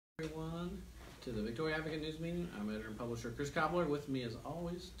Everyone to the Victoria Advocate News Meeting. I'm editor and publisher Chris Cobbler. With me, as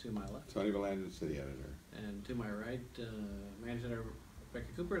always, to my left, Tony Valandon, city editor, and to my right, managing editor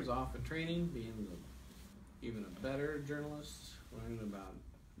Becca Cooper is off at training, being even a better journalist, learning about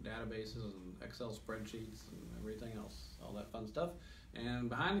databases and Excel spreadsheets and everything else, all that fun stuff. And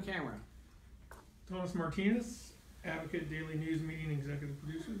behind the camera, Thomas Martinez, Advocate Daily News Meeting Executive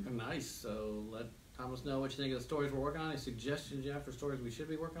Producer. Nice. So let Thomas know what you think of the stories we're working on. Any suggestions you have for stories we should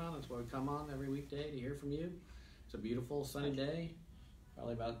be working on? That's why we come on every weekday to hear from you. It's a beautiful sunny day.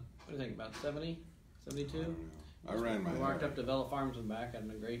 Probably about, what do you think, about 70, 72? I ran my We walked up to Vela Farms and back, had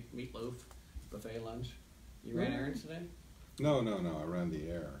a great meatloaf buffet lunch. You ran errands today? No, I ran the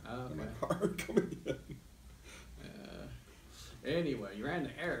air in my car coming in. Anyway, you ran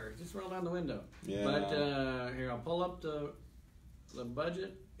the air. Just roll down the window. Yeah. But here, I'll pull up the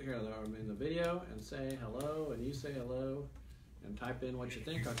budget here, I'm in the video, and say hello, and you say hello, and type in what you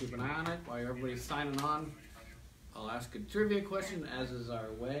think. I'll keep an eye on it while everybody's signing on. I'll ask a trivia question, as is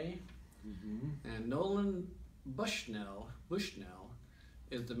our way. And Nolan Bushnell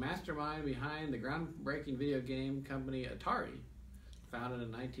is the mastermind behind the groundbreaking video game company Atari, founded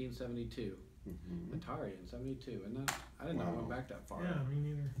in 1972. Atari in 72, and that I didn't know it went back that far. Yeah, me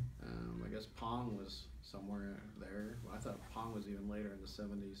neither. I guess Pong was somewhere there. Well, I thought Pong was even later in the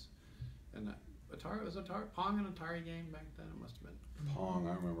 70s. And Pong an Atari game back then? It must have been. Pong,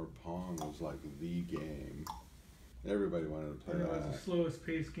 I remember Pong was like the game. Everybody wanted to play that. It was the slowest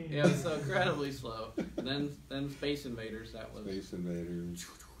paced game. Yeah, it was so incredibly slow. And then Space Invaders, that was. Space Invaders,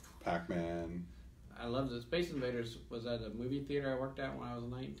 Pac-Man. I loved it. Space Invaders was at a movie theater I worked at when I was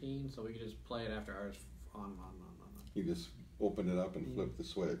 19, so we could just play it after hours on. You just opened it up and flipped the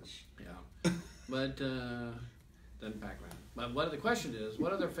switch. Yeah. But then Pac-Man. But the question is,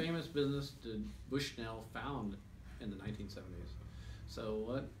 what other famous business did Bushnell found in the 1970s?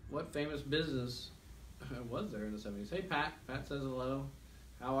 So what famous business was there in the 70s? Hey, Pat. Pat says hello.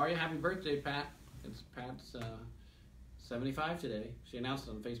 How are you? Happy birthday, Pat. It's Pat's 75 today. She announced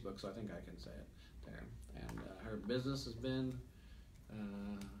it on Facebook, so I think I can say it there. And her business has been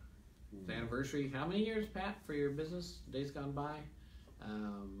the anniversary. How many years, Pat, for your business? Days gone by.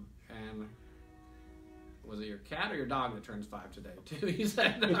 And was it your cat or your dog that turns 5 today, too? He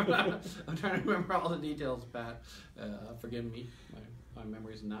said. I'm trying to remember all the details, Pat. Forgive me. My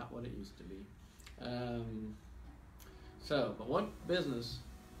memory's not what it used to be. But what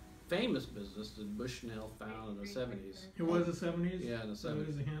famous business did Bushnell found in the 70s? It was the 70s? Yeah, in the 70s. So it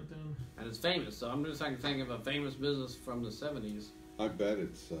is a hint then. And it's famous, so I'm just trying to think of a famous business from the 70s. I bet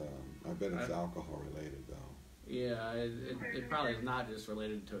it's alcohol related though. Yeah, it probably is not just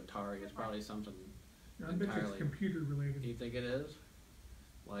related to Atari. It's probably something I bet it's computer related. You think it is?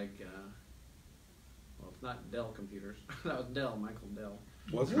 Like, well, it's not Dell Computers. That was Dell, Michael Dell.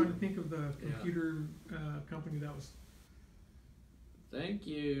 I'm trying to think of the computer company that was. Thank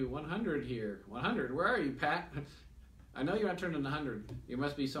you. 100 here. 100. Where are you, Pat? I know you're not turning 100. You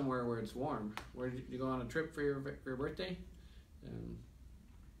must be somewhere where it's warm. Where did you go on a trip for your birthday?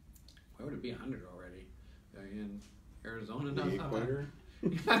 Where would it be 100 already? In Arizona? The equator?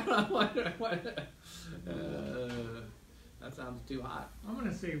 I don't know what that sounds too hot. I'm going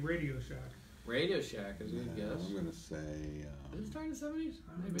to say Radio Shack. Radio Shack is a good guess. I'm going to say... Did it start in the 70s?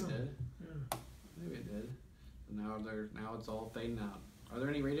 Maybe it did. Yeah. Maybe it did. Now it's all fading out. Are there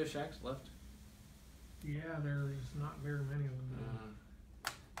any Radio Shacks left? Yeah, there's not very many of them.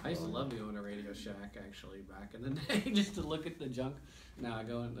 I used to love going to Radio Shack actually back in the day just to look at the junk. Now I'd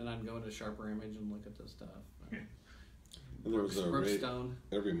go into Sharper Image and look at the stuff. And there was Brookstone.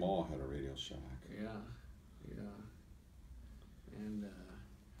 Every mall had a Radio Shack. Yeah. And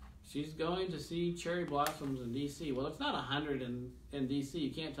she's going to see cherry blossoms in D.C. Well, it's not 100 in D.C.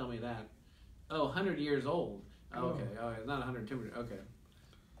 You can't tell me that. Oh, 100 years old. Oh, okay. Oh, it's not 100. Okay.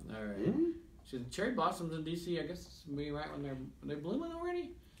 All right. Mm-hmm. She's cherry blossoms in D.C. I guess maybe right when they're blooming already.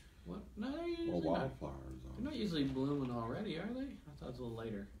 What? No, they're usually wildflowers. They're not usually blooming already, are they? I thought it was a little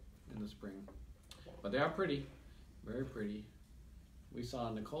later in the spring. But they are pretty, very pretty. We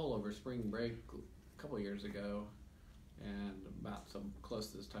saw Nicole over spring break a couple years ago, and about some close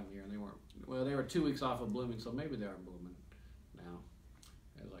to this time of year, and they were 2 weeks off of blooming, so maybe they are blooming now.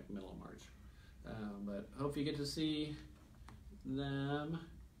 It was like middle of March. But hope you get to see them.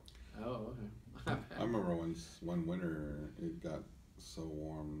 Oh, okay. I remember one winter it got so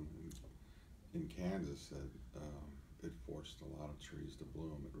warm in Kansas that it forced a lot of trees to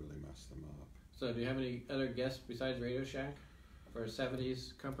bloom. It really messed them up. So do you have any other guests besides Radio Shack for a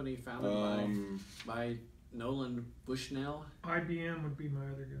 70s company founded by Nolan Bushnell? IBM would be my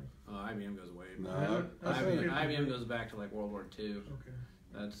other guess. Oh, IBM goes way No, back. IBM goes back to like World War II. Okay.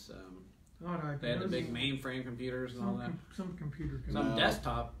 That's I've they had the big noticed mainframe computers and all that. Some computer. Some No.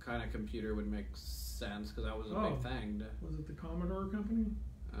 desktop kind of computer would make sense because that was a Oh. big thing. Was it the Commodore company?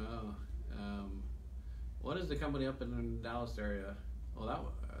 Oh, what is the company up in the Dallas area? Oh, that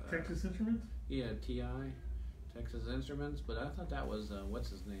was Texas Instruments? Yeah, TI, Texas Instruments. But I thought that was what's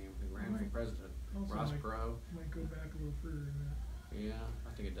his name? Who ran for president? Also Ross might Perot. go back a little further than that. Yeah,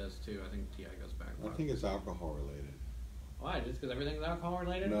 I think it does too. I think TI goes back. I think it's alcohol related. Why? Just because everything's alcohol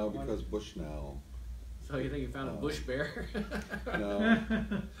related? No, Why- because Bushnell. So you think you found a bush bear?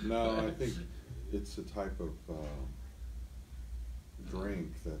 No, I think it's a type of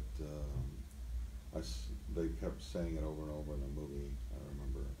drink that they kept saying it over and over in the movie. I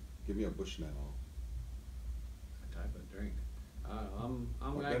remember. Give me a Bushnell. A type of drink. I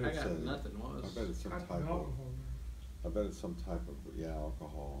bet it's got a- nothing. What I was? bet it's some Type type of of. alcohol. I bet it's some type of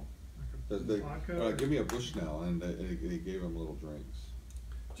alcohol. Like They, vodka? give me a Bushnell, and they gave him little drinks.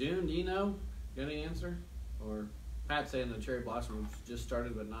 June, do you know? Got any answer? Or Pat saying the cherry blossoms just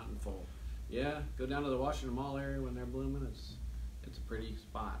started but not in full. Yeah, go down to the Washington Mall area when they're blooming. It's a pretty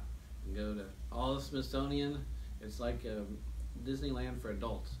spot. You can go to all the Smithsonian. It's like Disneyland for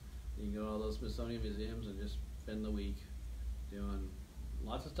adults. You can go to all those Smithsonian museums and just spend the week doing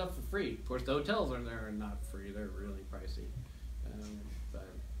lots of stuff for free. Of course, the hotels are there and not free. They're really pricey. But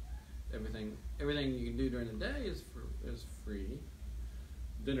everything you can do during the day is free.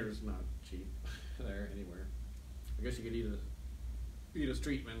 Dinner's not cheap there anywhere. I guess you could eat a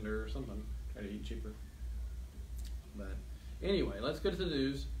street vendor or something. Try to eat cheaper. But anyway, let's go to the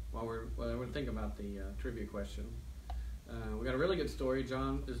news while we're thinking about the trivia question. We got a really good story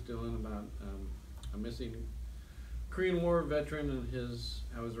John is doing about a missing Korean War veteran and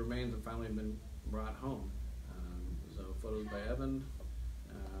how his remains have finally been brought home. So photos by Evan.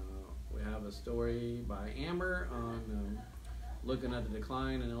 We have a story by Amber on looking at the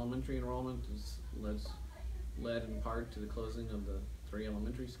decline in elementary enrollment led in part to the closing of the 3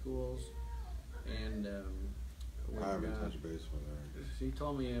 elementary schools. And I haven't touched base with her. she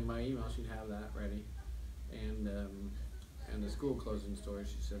told me in my email she'd have that ready. And the school closing story,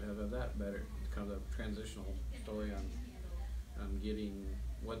 she said have that better, kind of a transitional story on getting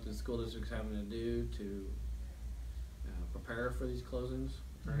what the school district's having to do to prepare for these closings.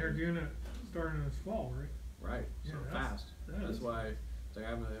 And they're doing it starting this fall, right? Right, so Yeah, fast. That's is- why they're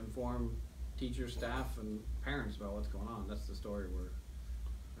having to inform teachers, staff, and parents about what's going on. That's the story we're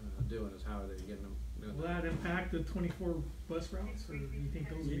doing, is how are they getting them doing Will that impact the 24 bus routes, or do you think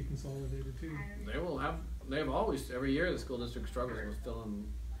those will be consolidated too? They've always, every year the school district struggles with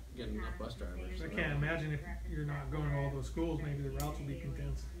getting enough bus drivers. I so can't imagine if you're not going to all those schools, maybe the routes will be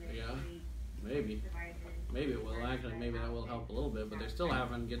condensed. Yeah, maybe. Maybe it will, actually, maybe that will help a little bit, but they're still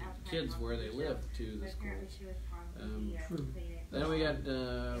having to get kids where they live to the schools. True. Then we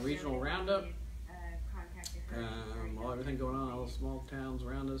got regional roundup, everything going on, all the small towns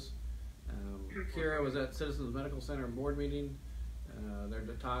around us. Kira was at Citizens Medical Center board meeting. They're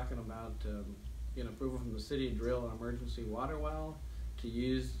talking about getting approval from the city to drill an emergency water well to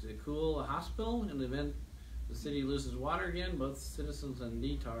use to cool a hospital in the event the city loses water again. Both Citizens and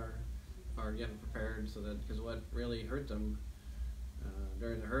DTAR are getting prepared so that, because what really hurt them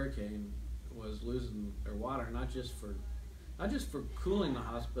during the hurricane was losing their water, not just for cooling the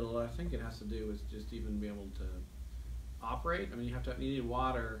hospital. I think it has to do with just even being able to operate. I mean, you need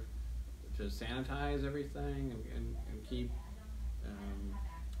water to sanitize everything and keep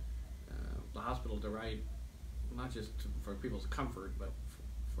the hospital to right, not just for people's comfort, but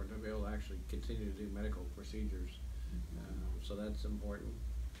for to be able to actually continue to do medical procedures. So that's important.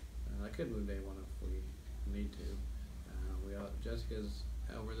 I could move day one if we need to. Jessica's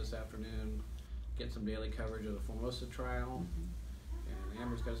over this afternoon, get some daily coverage of the Formosa trial. And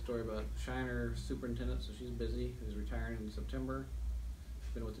Amber's got a story about Shiner superintendent, so she's busy, who's retiring in September.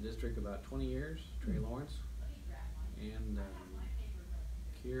 She's been with the district about 20 years, Trey Lawrence. And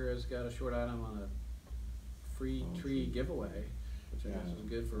Kira's got a short item on a free tree giveaway, which I guess is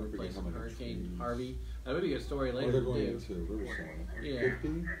good for replacing Hurricane Harvey. That would be a good story later they're to going do. into Riverside. Yeah, 50?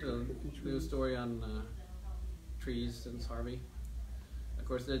 to 50 do a trees? story on trees since Harvey. Of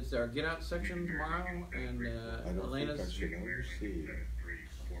course, it's our Get Out section tomorrow, and I don't think I Elena's should ever see.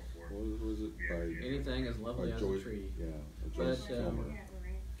 What was it by? Anything as lovely by as Joyce, a tree. Yeah, Joyce But, Kilmer.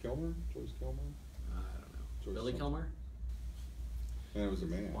 Kilmer? Joyce Kilmer? I don't know. Joyce Billy something. Kilmer, And it was a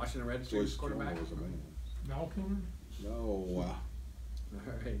man. Washington Redskins Joyce quarterback. Kilmer was a man. Val Kilmer? All No,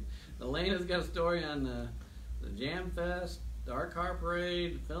 right. Elena's got a story on the Jam Fest, the Art Car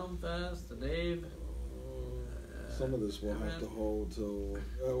Parade, the Film Fest, the Dave. some of this we'll have to hold till.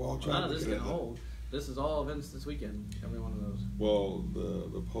 I'll try None to of this get can it. hold. this is all events this weekend. Every one of those. Well,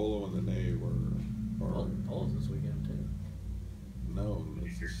 the polo and the nay were. Polo's this weekend too. No,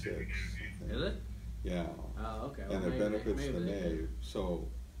 it's the 6th. I think. Is it? Yeah. Oh, okay. And Well, it benefits maybe the they nay. did. So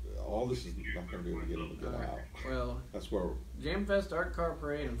all this is not going to be able to get them to get out. Well, That's where. Jam Fest, Art Car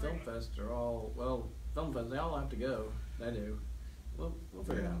Parade, and Film Fest are all, well, Film Fest, they all have to go. They do. We'll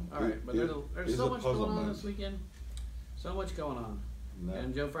figure it out. All right, but there's so much going on this weekend. So much going on. No,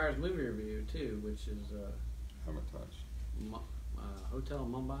 And Joe Fryer's movie review, too, which is haven't touched. Hotel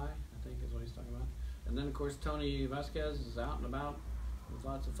Mumbai, I think is what he's talking about. And then, of course, Tony Vasquez is out and about with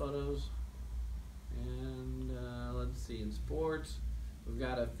lots of photos. And let's see, in sports, we've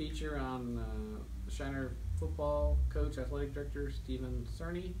got a feature on the Shiner football coach, athletic director Stephen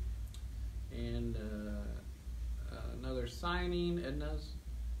Cerny, and another signing.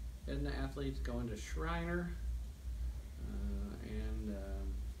 Edna athletes going to Shriner, and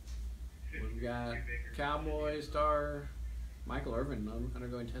we've got Cowboy star Michael Irvin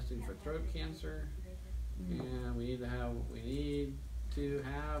undergoing testing for throat cancer, and we need to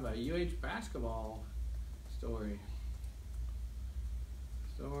have a UH basketball story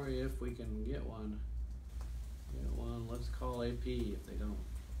if we can get one. Let's call AP if they don't.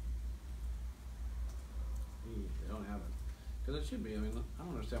 They don't have it. Because it should be. I mean, I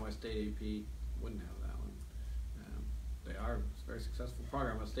don't understand why State AP wouldn't have that one. They are a very successful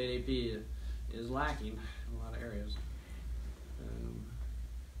program, but State AP is lacking in a lot of areas.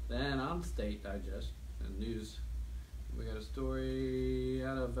 Then on State Digest and news, we got a story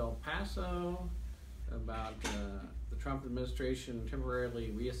out of El Paso about the Trump administration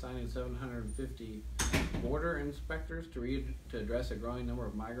temporarily reassigning 750 border inspectors to address a growing number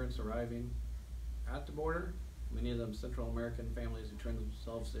of migrants arriving at the border. Many of them Central American families who turn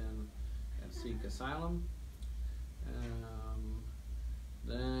themselves in and seek asylum.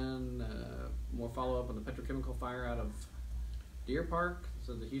 Then more follow-up on the petrochemical fire out of Deer Park.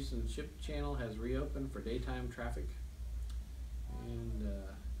 So the Houston Ship Channel has reopened for daytime traffic. And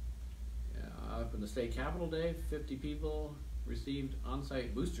up in the state capitol day, 50 people received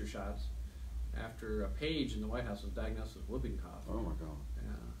on-site booster shots after a page in the White House was diagnosed with whooping cough. Oh my God.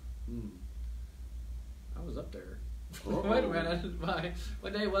 Yeah. I was up there. Uh-oh. Wait a minute.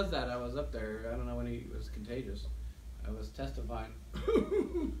 What day was that? I was up there. I don't know when he was contagious. I was testifying.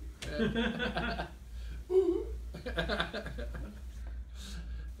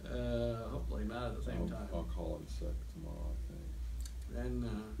 Hopefully not at the same time. I'll call in sick tomorrow, I think. And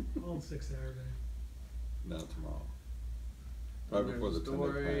On 6 Saturday. Not tomorrow. Right there's before a the 10-day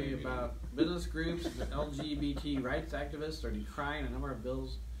story planning about business groups, LGBT rights activists are decrying a number of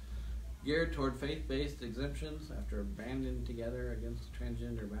bills geared toward faith-based exemptions after banding together against the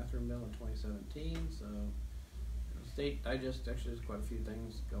transgender bathroom bill in 2017. So, State Digest actually has quite a few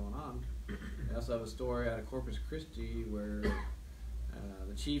things going on. We also have a story out of Corpus Christi where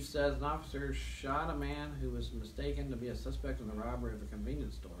the chief says an officer shot a man who was mistaken to be a suspect in the robbery of a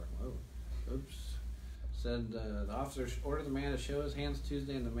convenience store. Whoa. Oops. Said the officer ordered the man to show his hands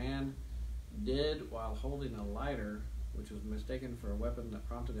Tuesday, and the man did while holding a lighter, which was mistaken for a weapon that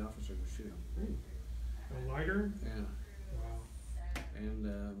prompted the officer to shoot him. A lighter? Yeah. Wow.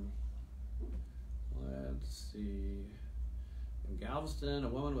 And let's see. In Galveston, a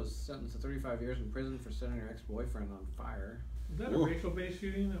woman was sentenced to 35 years in prison for setting her ex-boyfriend on fire. Is that a Ooh. racial-based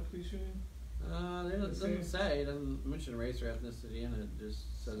shooting, a police shooting? It doesn't say. It doesn't mention race or ethnicity, and it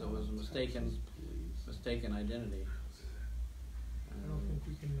just says it was a mistaken identity. I don't think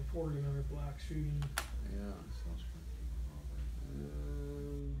we can afford another black shooting. Yeah.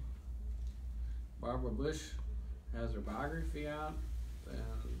 Barbara Bush has her biography out. And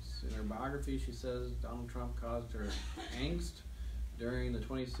in her biography, she says Donald Trump caused her angst during the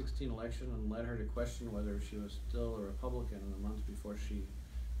 2016 election and led her to question whether she was still a Republican in the months before she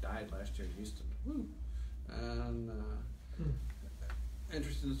died last year in Houston. Woo. And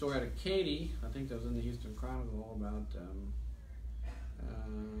interesting story out of Katy. I think that was in the Houston Chronicle about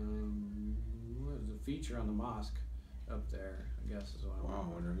what is a feature on the mosque up there, I guess is what I Wow,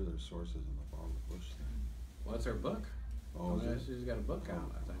 I wonder who their source is in the Barbara Bush thing. Well, it's her book. Oh, is it? She's got a book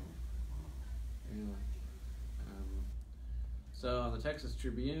out, I think. Yeah. So on the Texas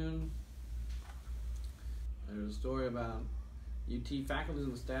Tribune, there's a story about UT faculty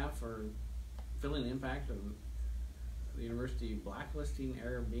and staff are feeling the impact of the university blacklisting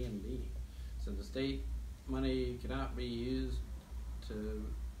Airbnb. So the state money cannot be used to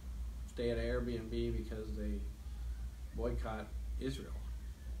stay at Airbnb because they boycott Israel,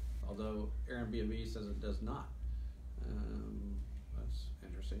 although Airbnb says it does not. That's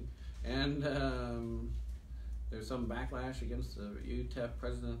interesting. And there's some backlash against the UTEP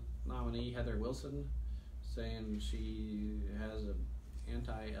president nominee Heather Wilson, saying she has an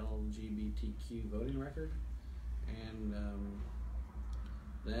anti-LGBTQ voting record, and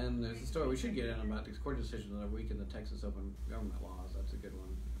then there's a story we should get in about these court decisions that are weak in the Texas open government laws. That's a good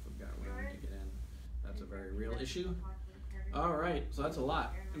one if we've got room to get in. That's a very real issue. All right, so that's a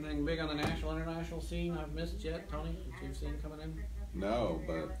lot. Anything big on the national, international scene I've missed yet, Tony? That you've seen coming in? No,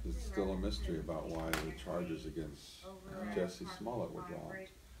 but it's still a mystery about why the charges against Jesse Smollett were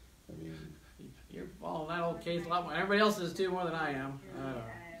dropped. I mean, you're following that old case a lot more. Everybody else is too, more than I am. I don't know.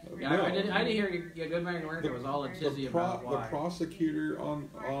 Yeah, no, I did hear Good American Worker was all a tizzy about why. The prosecutor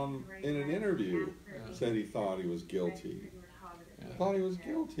in an interview said he thought he was guilty. Thought he was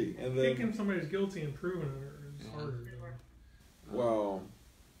guilty, and then thinking somebody's guilty and proving it is harder. Well,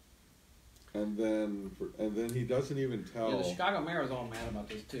 and then he doesn't even tell. Yeah, the Chicago mayor was all mad about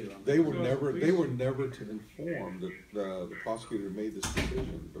this too. They were never to inform the prosecutor made this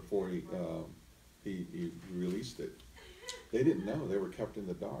decision before he released it. They didn't know. They were kept in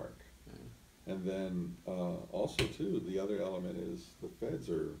the dark. Yeah. And then also too, the other element is the feds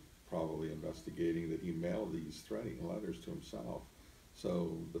are probably investigating that he mailed these threatening letters to himself.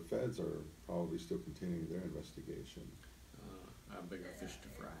 So the feds are probably still continuing their investigation. A bigger fish to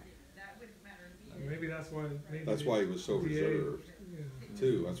fry. Maybe that's why. That's why he was so reserved, yeah.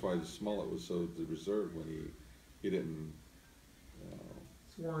 too. That's why Smollett was so reserved when he didn't.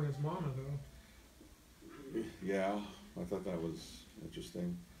 Sworn his mama though. Yeah, I thought that was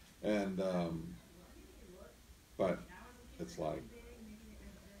interesting, and but it's like.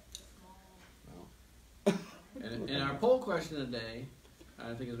 Well, and our poll question today,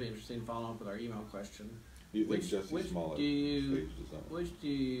 I think it'll be interesting following up with our email question. Do you think Jesse Smollett staged his own? Which do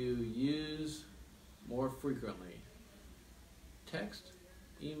you use more frequently? Text,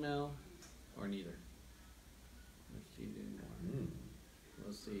 email, or neither? Which do you do more?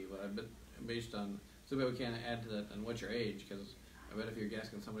 We'll see. What I bet based on so we can add to that. And what's your age? Because I bet if you're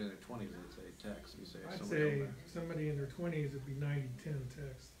asking somebody in their 20s, they'd say text. You say I'd say somebody in their 20s it'd be 90-10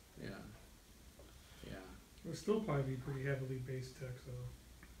 text. Yeah. Yeah. It would still probably be pretty heavily based text though.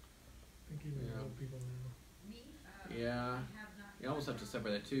 I think even old people now. Yeah, you almost have to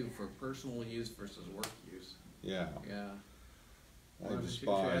separate that too for personal use versus work use. Yeah. Yeah. I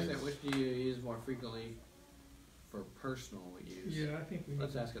despise. Which do you use more frequently for personal use? Yeah, I think we.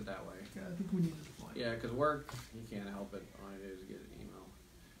 Let's ask it that way. Yeah, I think we need to define. Yeah, because work you can't help it. All I do is get an email.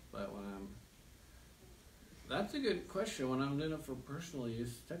 But when that's a good question. When I'm doing it for personal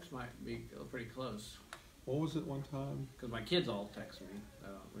use, text might be pretty close. What was it one time? Because my kids all text me.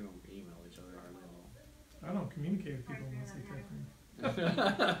 We don't email each other hardly at all. I don't communicate with people unless they text me.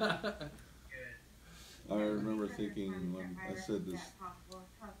 I remember thinking when I said this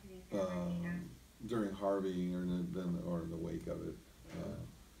during Harvey or in the wake of it.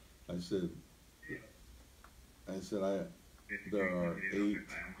 I said there are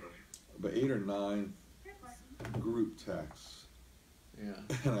 8 or 9 group texts. Yeah.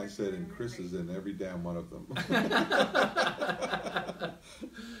 And I said, and Chris is in every damn one of them.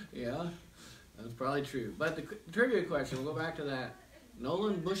 Yeah, that's probably true. But the trivia question, we'll go back to that.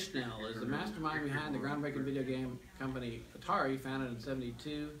 Nolan Bushnell is the mastermind behind the groundbreaking video game company Atari, founded in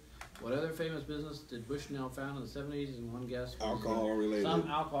 '72. What other famous business did Bushnell found in the '70s? And one guess was alcohol related. Some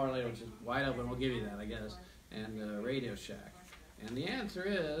alcohol related, which is wide open. We'll give you that, I guess. And Radio Shack. And the answer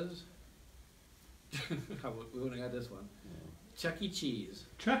is, we wouldn't have got this one. Chuck E. Cheese.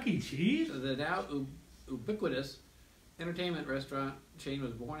 Chuck E. Cheese? So the now ubiquitous entertainment restaurant chain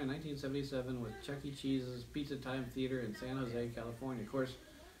was born in 1977 with Chuck E. Cheese's Pizza Time Theater in San Jose, California. Of course,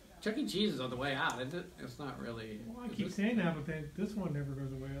 Chuck E. Cheese is on the way out, isn't it? It's not really... Well, I keep saying that, but this one never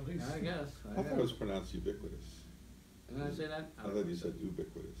goes away, at least. I guess. I thought it was pronounced ubiquitous. Did I say that? I thought you said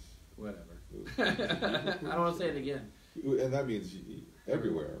ubiquitous. Whatever. I don't want to say it again. And that means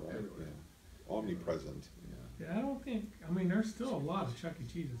everywhere, right? Everywhere. Yeah. Omnipresent. Yeah, I don't think... I mean, there's still a lot of Chuck E.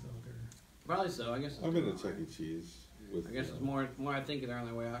 Cheeses out there. Probably so, I guess. I've been to Chuck E. Cheese. I guess it's more I think they're on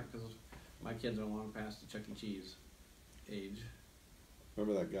their way out because my kids are long past the Chuck E. Cheese age.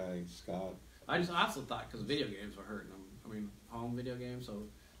 Remember that guy, Scott? I just also thought because video games were hurting them. I mean, home video games, so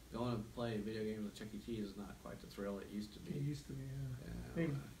going to play video games at Chuck E. Cheese is not quite the thrill it used to be. It used to be, yeah.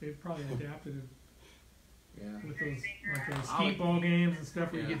 They've probably adapted it. Yeah. With those skate ball games and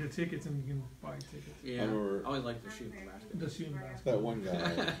stuff where you get the tickets and you can buy tickets. Yeah. I always liked the shooting basket. The shooting basket. That one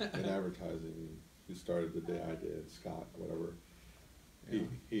guy in advertising who started the day I did, Scott, whatever. Yeah.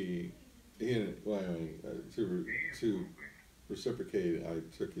 He well, anyway, to reciprocate, I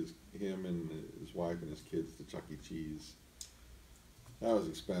took him and his wife and his kids to Chuck E. Cheese. That was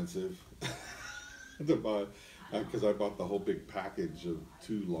expensive to buy. Because I bought the whole big package of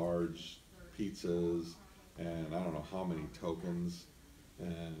 2 large pizzas and I don't know how many tokens,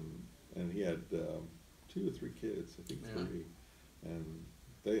 and he had 2 or 3 kids, I think 3, and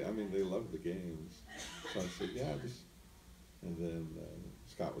they loved the games. So I said, yeah, just. And then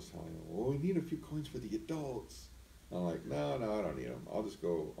Scott was telling him, well, we need a few coins for the adults. I'm like, no, I don't need them. I'll just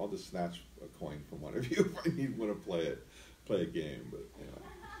snatch a coin from one of you if I want to play a game. But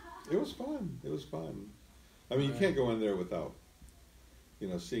it was fun. It was fun. I mean, you can't go in there without,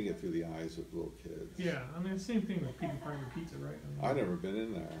 seeing it through the eyes of little kids. Yeah, I mean, same thing with Peter Piper Pizza, right? I mean, I've never been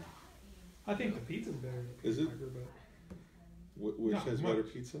in there. I think the pizza's better than Peter Is it? Piper, but Which Not has much. better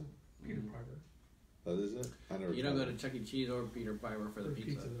pizza? Peter Piper. That is it? I never. You don't go tried to Chuck E. Cheese or Peter Piper for the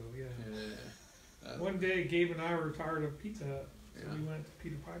pizza. though, yeah. Yeah. One day, Gabe and I were tired of Pizza Hut, so Yeah. we went to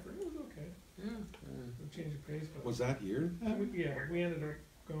Peter Piper. It was okay. Yeah. We changed the pace, but Was that here? we ended up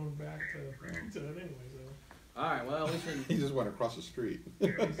going back to Pizza Hut anyway. So All right. Well, He just went across the street.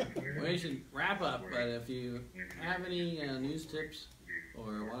 we should wrap up. But if you have any news tips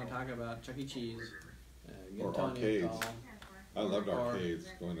or want to talk about Chuck E. Cheese, give Or Tony a arcades. call. I loved Or- arcades,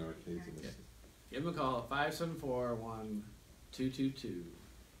 going to arcades. And Give him a call at 574-1222.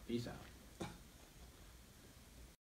 Peace out.